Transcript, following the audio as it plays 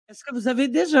Est-ce que vous avez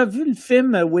déjà vu le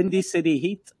film Windy City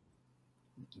Heat?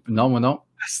 Non, moi non.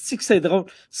 Asti que c'est drôle.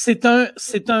 C'est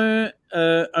un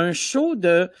show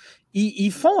de...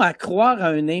 Ils font à croire à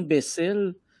un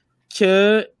imbécile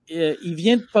que il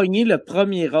vient de pogner le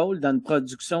premier rôle dans une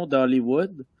production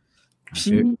d'Hollywood.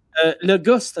 Puis le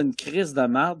gars, c'est une crise de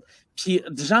merde. Puis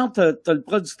genre, t'as le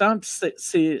producteur, puis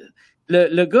c'est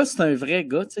le gars, c'est un vrai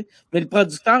gars, tu sais. Mais le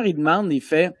producteur, il demande, il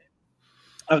fait,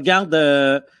 regarde,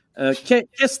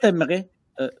 qu'est-ce que t'aimerais?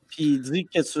 Puis il dit,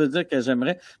 qu'est-ce que tu veux dire que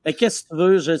j'aimerais? Ben, qu'est-ce que tu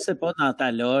veux? Je sais pas, dans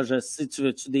ta loge. Si tu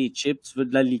veux-tu des chips, tu veux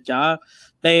de la liqueur?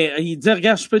 Ben, il dit,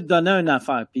 regarde, je peux te donner une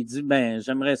affaire. Puis il dit, ben,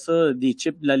 j'aimerais ça, des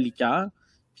chips, de la liqueur.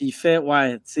 Puis il fait,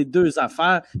 ouais, c'est 2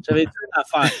 affaires. J'avais dit une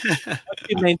affaire.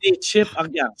 OK, ben, des chips.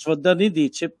 Regarde, je vais te donner des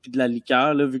chips puis de la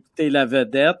liqueur, là, vu que t'es la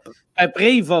vedette.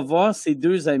 Après, il va voir ses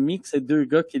 2 amis, que c'est 2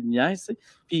 gars qui le niaisent.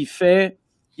 Puis il fait,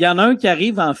 il y en a un qui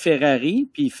arrive en Ferrari,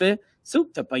 puis il fait, c'est où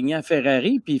que t'as pogné en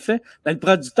Ferrari? Puis il fait, ben, le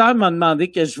producteur m'a demandé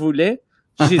que je voulais.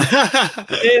 J'ai dit,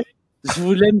 je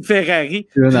voulais une Ferrari.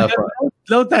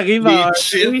 L'autre arrive en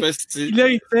Harley. Puis là,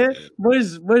 il fait, moi,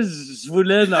 je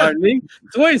voulais une Harley.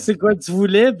 Toi, c'est quoi tu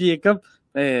voulais? Puis il est comme,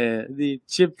 des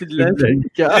chips et de la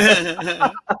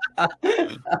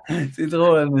C'est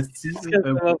drôle, Anastasie. C'est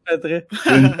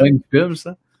une bonne film,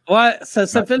 ça. Ouais, ça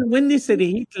s'appelle Windy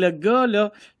City Heat. Le gars,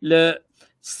 là,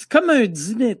 c'est comme un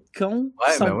dîner de con.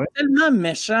 Ils sont tellement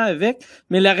méchants avec.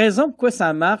 Mais la raison pourquoi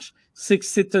ça marche, c'est que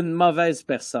c'est une mauvaise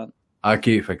personne. OK,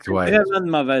 fait que vraiment une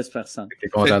mauvaise personne. Fait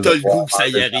que t'as le goût que ça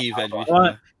y arrive à lui.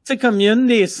 Ouais. Tu sais, comme il y a une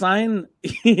des scènes,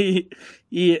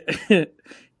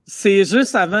 c'est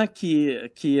juste avant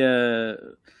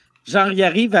genre, il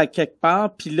arrive à quelque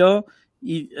part, puis là,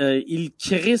 il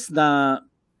crisse dans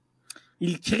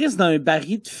un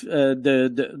baril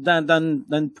dans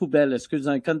une poubelle, dans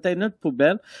un container de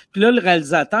poubelle. Puis là, le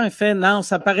réalisateur, il fait, non,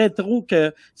 ça paraît trop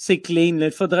que c'est clean. Là.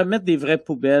 Il faudrait mettre des vraies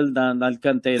poubelles dans le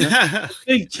container. Là,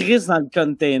 ils crissent dans le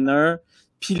container.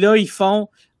 Puis là, ils font,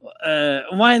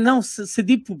 ouais, non, c'est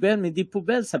des poubelles, mais des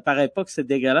poubelles, ça paraît pas que c'est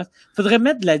dégueulasse. Faudrait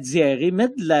mettre de la diarrhée,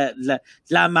 mettre de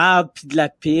la marde puis de la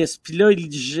pisse. Puis là,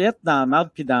 ils jettent dans la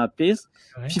marde puis dans la pisse.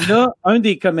 Ouais. Puis là, un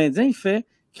des comédiens, il fait,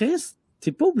 Chris,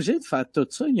 t'es pas obligé de faire tout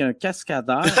ça, il y a un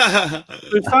cascadeur. Tu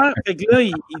peux faire, fait que là,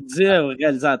 il dit au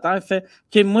réalisateur, il fait,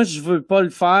 OK, moi, je veux pas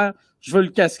le faire, je veux le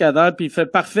cascadeur, puis il fait,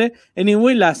 parfait.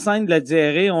 Anyway, la scène de la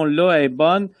diarrhée, on l'a, elle est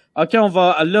bonne. OK, on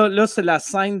va, là, c'est la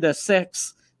scène de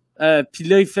sexe. Puis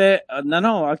là, il fait,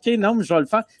 non, OK, non, mais je vais le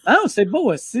faire. Ah non, c'est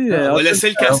beau aussi. On va laisser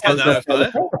le cascadeur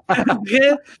faire.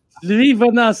 Après, lui, il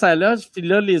va dans sa loge, puis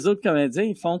là, les autres comédiens,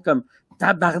 ils font comme,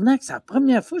 tabarnak, c'est la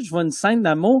première fois que je vois une scène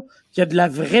d'amour qui a de la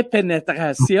vraie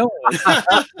pénétration.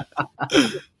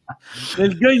 Mais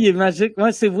le gars, il est magique.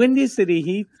 Ouais, c'est Windy City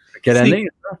Heat. Quelle année,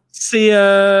 ça?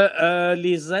 C'est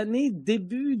les années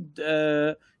début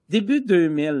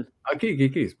 2000. OK,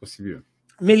 c'est pas si vieux.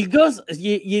 Mais le gars,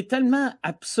 il est tellement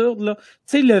absurde, là. Tu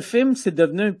sais, le film, c'est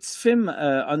devenu un petit film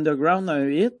underground, un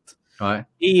hit. Ouais.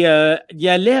 Et il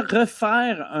allait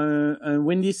refaire un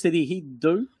Windy City Heat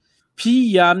 2. Puis,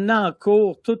 il a amené en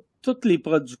cours tous les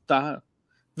producteurs.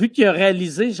 Vu qu'il a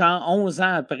réalisé, genre, 11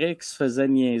 ans après qu'il se faisait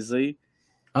niaiser.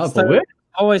 Ah, pour vrai?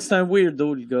 Ah ouais, c'est un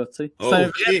weirdo, le gars, tu sais. C'est un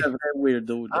vrai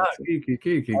weirdo. Là,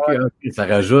 OK. Ça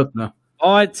rajoute, là.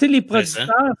 Ouais, tu sais, les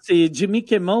producteurs, c'est Jimmy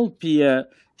Kimmel, puis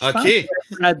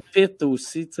Brad Pitt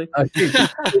aussi, tu sais.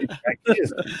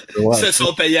 Ils se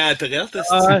sont payés à la traite.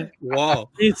 Wow.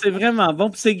 Et c'est vraiment bon.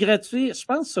 Puis c'est gratuit, je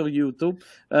pense, sur YouTube.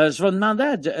 Je vais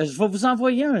demander je vais vous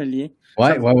envoyer un lien.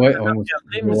 Ouais. Ah ouais,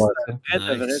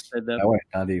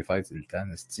 quand des fêtes, c'est le temps,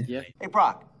 c'est Hey,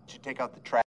 Brock, you should take out the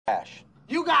trash.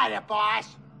 You got it,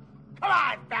 boss. Come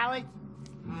on, fellas.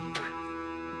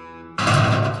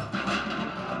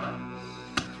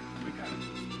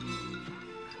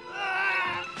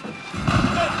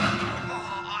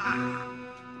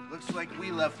 Looks like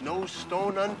we left no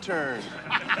stone unturned.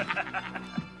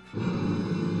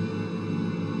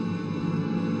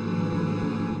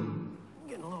 I'm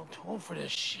getting a little too old for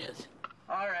this shit.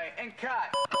 All right, and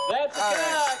cut. That's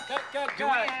cut. Do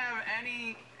we have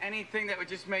anything that would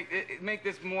just make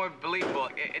this more believable?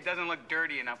 It doesn't look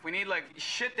dirty enough. We need like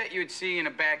shit that you would see in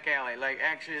a back alley. Like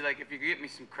actually, like if you could get me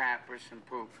some crap or some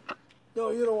poop. No,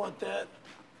 you don't want that.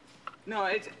 No,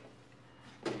 it's.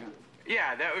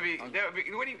 Yeah, that would be. Okay. That would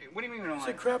be. What do you mean you don't like?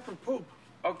 Say crap or poop.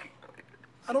 Okay.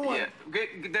 I don't want. Yeah,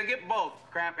 get both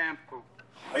crap and poop.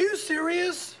 Are you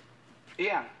serious?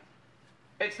 Yeah.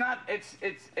 It's not.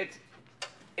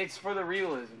 It's for the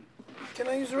realism. Can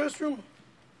I use the restroom?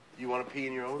 You want to pee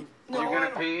in your own? No. You're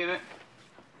gonna pee in it?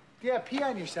 Yeah, pee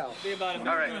on yourself. Be about a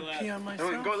minute. All right. Pee on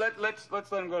myself. Go. Let's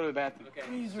let him go to the bathroom.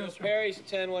 Okay. So Perry's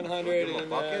 10-100 and.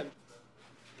 Bucket?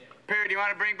 Perry, do you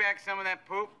want to bring back some of that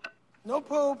poop? No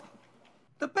poop.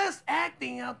 The best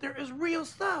acting out there is real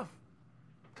stuff.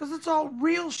 Because it's all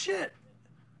real shit.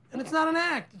 And it's not an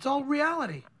act. It's all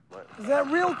reality. What? Is that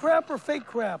real crap or fake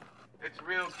crap? It's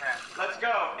real crap. Let's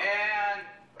go. And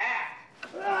act.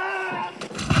 Ah!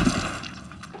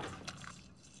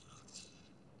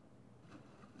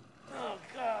 Oh,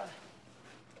 God.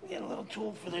 I'm getting a little too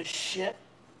old for this shit.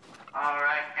 All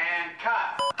right, and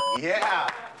cut. Yeah.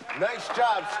 Nice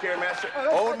job, Scaremaster.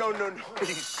 Oh, no. You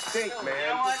stink, man. You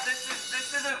know what?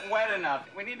 This isn't wet enough.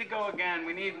 We need to go again.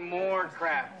 We need more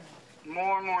crap.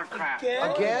 More crap.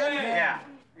 Again? Yeah.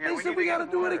 They said we got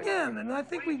to do it again, and I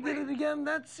think we did it again.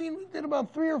 That scene we did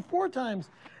about 3 or 4 times,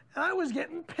 and I was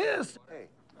getting pissed. Hey,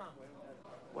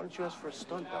 why don't you ask for a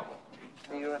stunt double?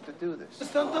 Then you don't have to do this. A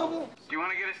stunt double? Do you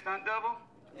want to get a stunt double?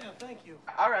 Yeah, thank you.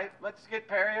 All right, let's get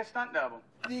Perry a stunt double.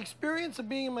 The experience of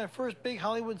being in my first big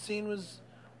Hollywood scene was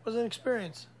an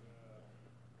experience.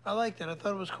 I liked it. I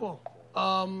thought it was cool.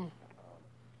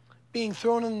 Being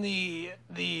thrown in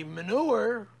the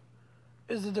manure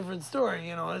is a different story,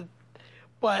 you know.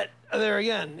 But there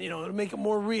again, you know, to make it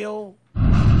more real,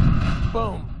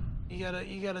 boom. You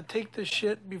gotta take the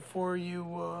shit before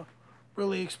you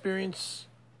really experience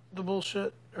the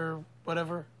bullshit or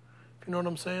whatever. If you know what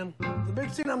I'm saying. The big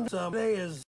scene I'm today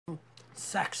is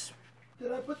sex.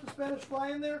 Did I put the Spanish fly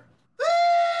in there?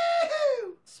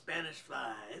 Woo! Spanish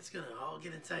fly. It's gonna all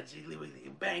get inside Jiggly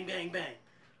Wiggly. Bang, bang, bang.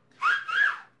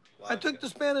 I took the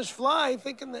Spanish fly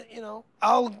thinking that, you know,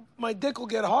 my dick will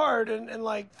get hard in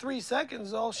like 3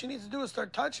 seconds. All she needs to do is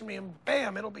start touching me and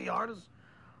bam, it'll be hard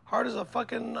as a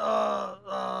fucking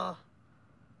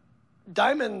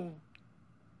diamond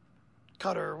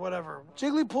cutter or whatever.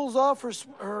 Jiggly pulls off her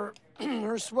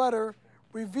sweater,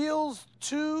 reveals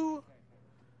 2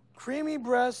 creamy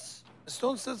breasts.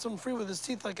 Stone sets them free with his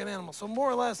teeth like an animal. So more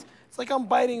or less, it's like I'm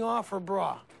biting off her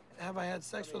bra. Have I had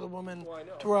sex with a woman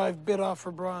to where I've bit off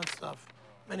her bra and stuff?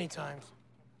 Many times.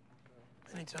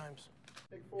 Many times.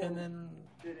 And then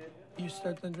you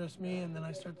start to undress me, and then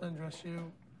I start to undress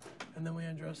you, and then we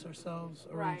undress ourselves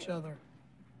or each other.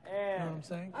 You know what I'm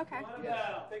saying? Okay.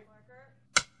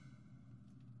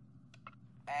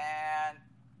 And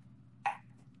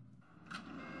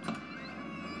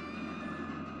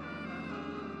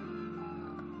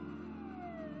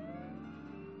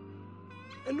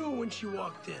I knew when she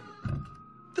walked in.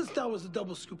 This doll was a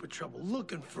double scoop of trouble,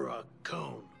 looking for a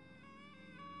cone.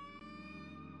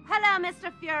 Hello,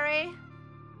 Mr. Fury.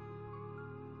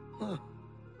 Huh.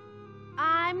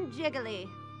 I'm Jiggly.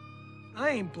 I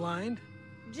ain't blind.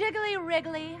 Jiggly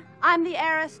Wriggly. I'm the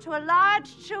heiress to a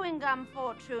large chewing gum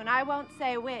fortune. I won't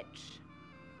say which.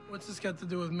 What's this got to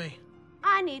do with me?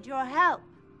 I need your help.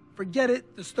 Forget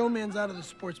it. The Stone Man's out of the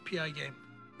sports PI game.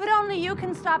 But only you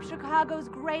can stop Chicago's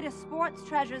greatest sports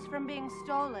treasures from being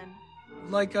stolen.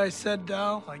 Like I said,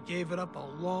 Doll, I gave it up a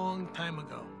long time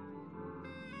ago.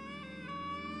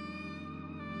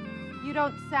 You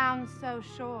don't sound so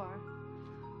sure.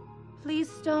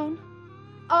 Please, Stone.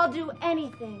 I'll do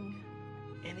anything.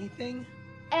 Anything?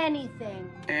 Anything.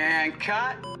 And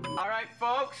cut. All right,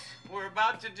 folks, we're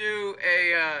about to do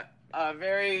a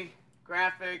very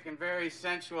graphic and very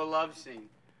sensual love scene.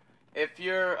 If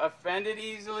you're offended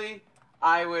easily,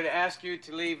 I would ask you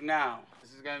to leave now.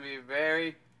 This is going to be a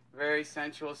very, very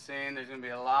sensual scene. There's going to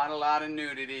be a lot of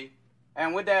nudity.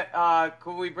 And with that,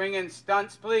 could we bring in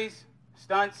stunts, please?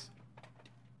 Stunts.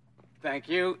 Thank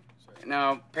you.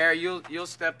 Now, Perry, you'll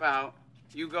step out.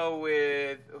 You go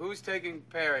with who's taking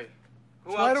Perry?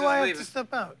 Who else Why is do I have leaving? to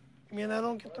step out? You mean I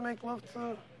don't get to make love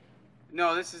to?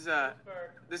 No, this is a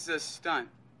stunt.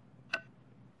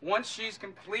 Once she's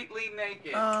completely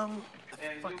naked. The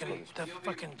and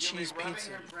fucking cheese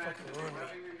pizza fucking ruined me.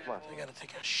 What? I gotta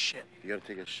take a shit. You gotta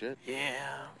take a shit?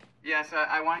 Yeah. Yes,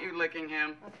 I want you licking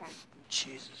him. Okay.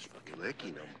 Jesus fucking.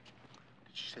 Licking him?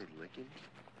 Did you say licking?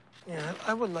 Yeah,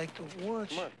 I would like to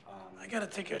watch. Come on. I gotta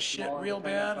take a shit real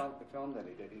bad. The film that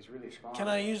he did, he's really strong. Can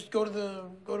I go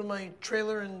to my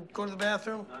trailer and go to the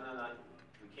bathroom? No.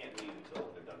 We can't leave until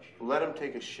production. Let him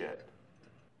take a shit.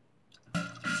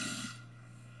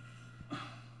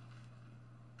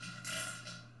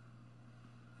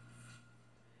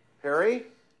 Harry?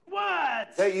 What?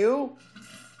 Is that you?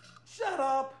 Shut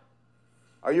up.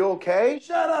 Are you okay?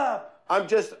 Shut up. I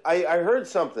heard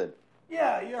something.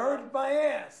 Yeah, you heard my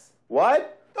ass.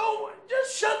 What? Don't,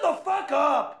 just shut the fuck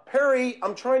up. Perry,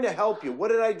 I'm trying to help you. What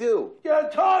did I do?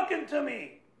 You're talking to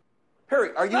me.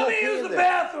 Perry, are you Let okay me use in the there?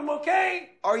 bathroom,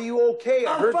 okay? Are you okay?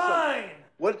 I I'm heard fine.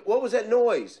 something. What was that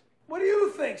noise? What do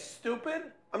you think,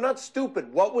 stupid? I'm not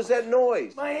stupid. What was that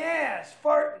noise? My ass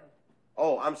farting.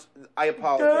 Oh, I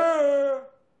apologize. Grr.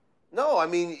 No, I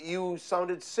mean, you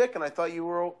sounded sick, and I thought you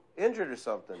were injured or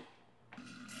something.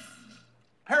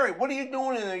 Perry, what are you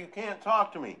doing in there? You can't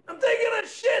talk to me. I'm taking a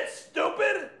shit,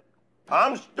 stupid!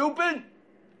 I'm stupid?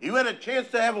 You had a chance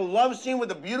to have a love scene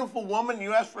with a beautiful woman, and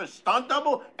you asked for a stunt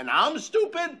double, and I'm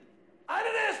stupid? I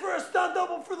didn't ask for a stunt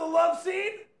double for the love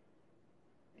scene.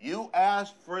 You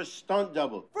asked for a stunt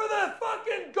double. For the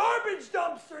fucking garbage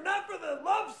dumpster, not for the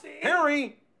love scene.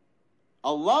 Harry,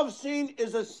 a love scene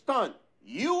is a stunt.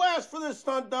 You asked for the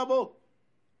stunt double.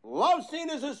 Love scene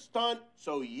is a stunt,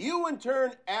 so you in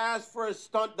turn asked for a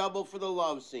stunt double for the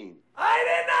love scene. I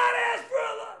did not ask for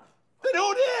a love. Then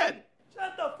who did?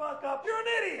 Shut the fuck up. You're an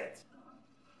idiot.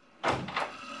 I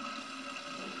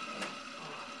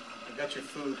got your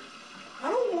food. I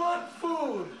don't want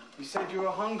food. You said you were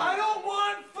hungry. I don't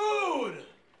want food.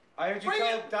 I heard you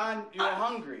tell Don you were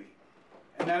hungry.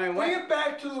 And then I went. Bring it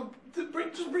back to just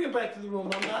bring it back to the room.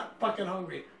 I'm not fucking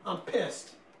hungry. I'm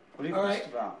pissed. What are you pissed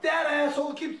about? That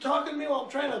asshole keeps talking to me while I'm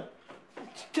trying to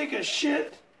take a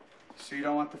shit. So you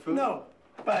don't want the food? No.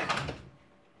 Bye.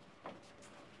 Do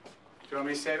you want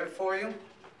me to save it for you?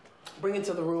 Bring it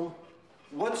to the room.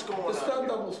 What's going on? The stunt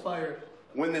double's fired.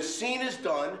 When the scene is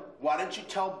done, why don't you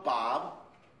tell Bob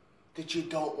that you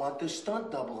don't want the stunt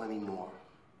double anymore?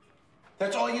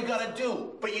 That's all you gotta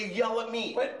do. But you yell at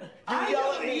me. But you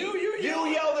yell at me. You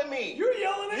yelled at me. You're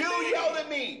yelling at me. You yelled at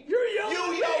me. You're yelling at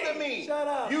me. You yelled at me. Shut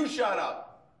up. You shut up.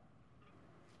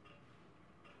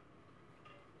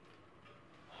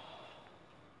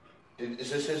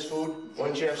 Is this his food? Why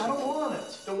don't you have some I don't want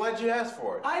it. Then why'd you ask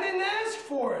for it? I didn't ask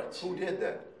for it. Who did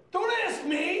that? Don't ask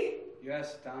me. You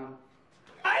asked Don.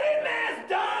 I didn't ask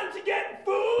Don to get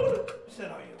food. I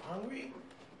said, are you hungry?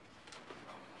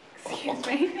 Excuse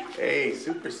me? Hey,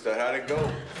 superstar, how'd it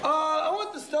go? I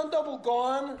want the stunt double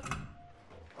gone.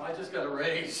 I just got a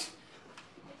raise.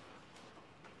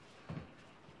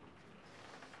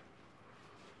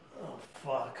 Oh,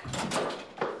 fuck.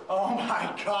 Oh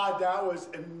my God, that was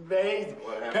amazing.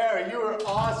 Perry, you were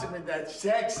awesome in that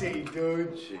sex scene,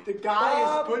 dude. The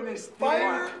guy is putting his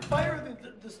fire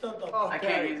the stunt double. Oh, I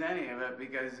Perry. can't use any of it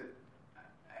because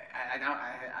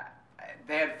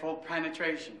they had full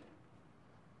penetration.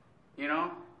 You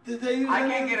know? Did they use I any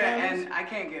can't get condoms? I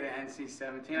can't get an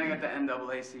NC-17. I got the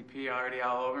NAACP already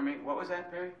all over me. What was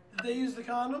that, Perry? Did they use the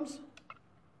condoms?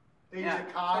 They Yeah. used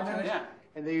the condoms, Yeah.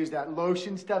 and they used that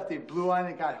lotion stuff they blew on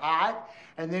and it got hot,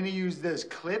 and then he used those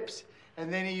clips,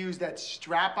 and then he used that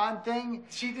strap-on thing.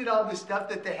 She did all the stuff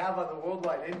that they have on the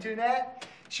worldwide internet.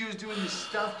 She was doing this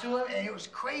stuff to him, and it was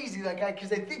crazy, like,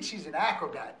 because I think she's an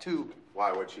acrobat, too.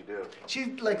 Why? What'd she do?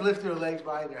 She, like, lifted her legs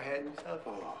behind her head and stuff.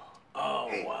 Oh,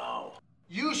 Hey. wow.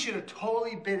 You should have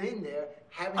totally been in there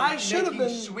I should have been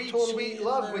sweet, totally sweet in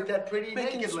love there with that pretty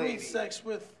making naked sweet lady. sex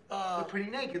with The pretty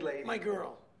naked lady. my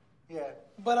girl. Yeah.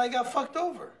 But I got fucked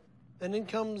over. And in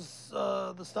comes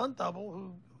the stunt double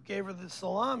who gave her the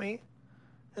salami.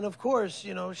 And of course,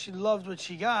 you know, she loved what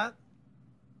she got.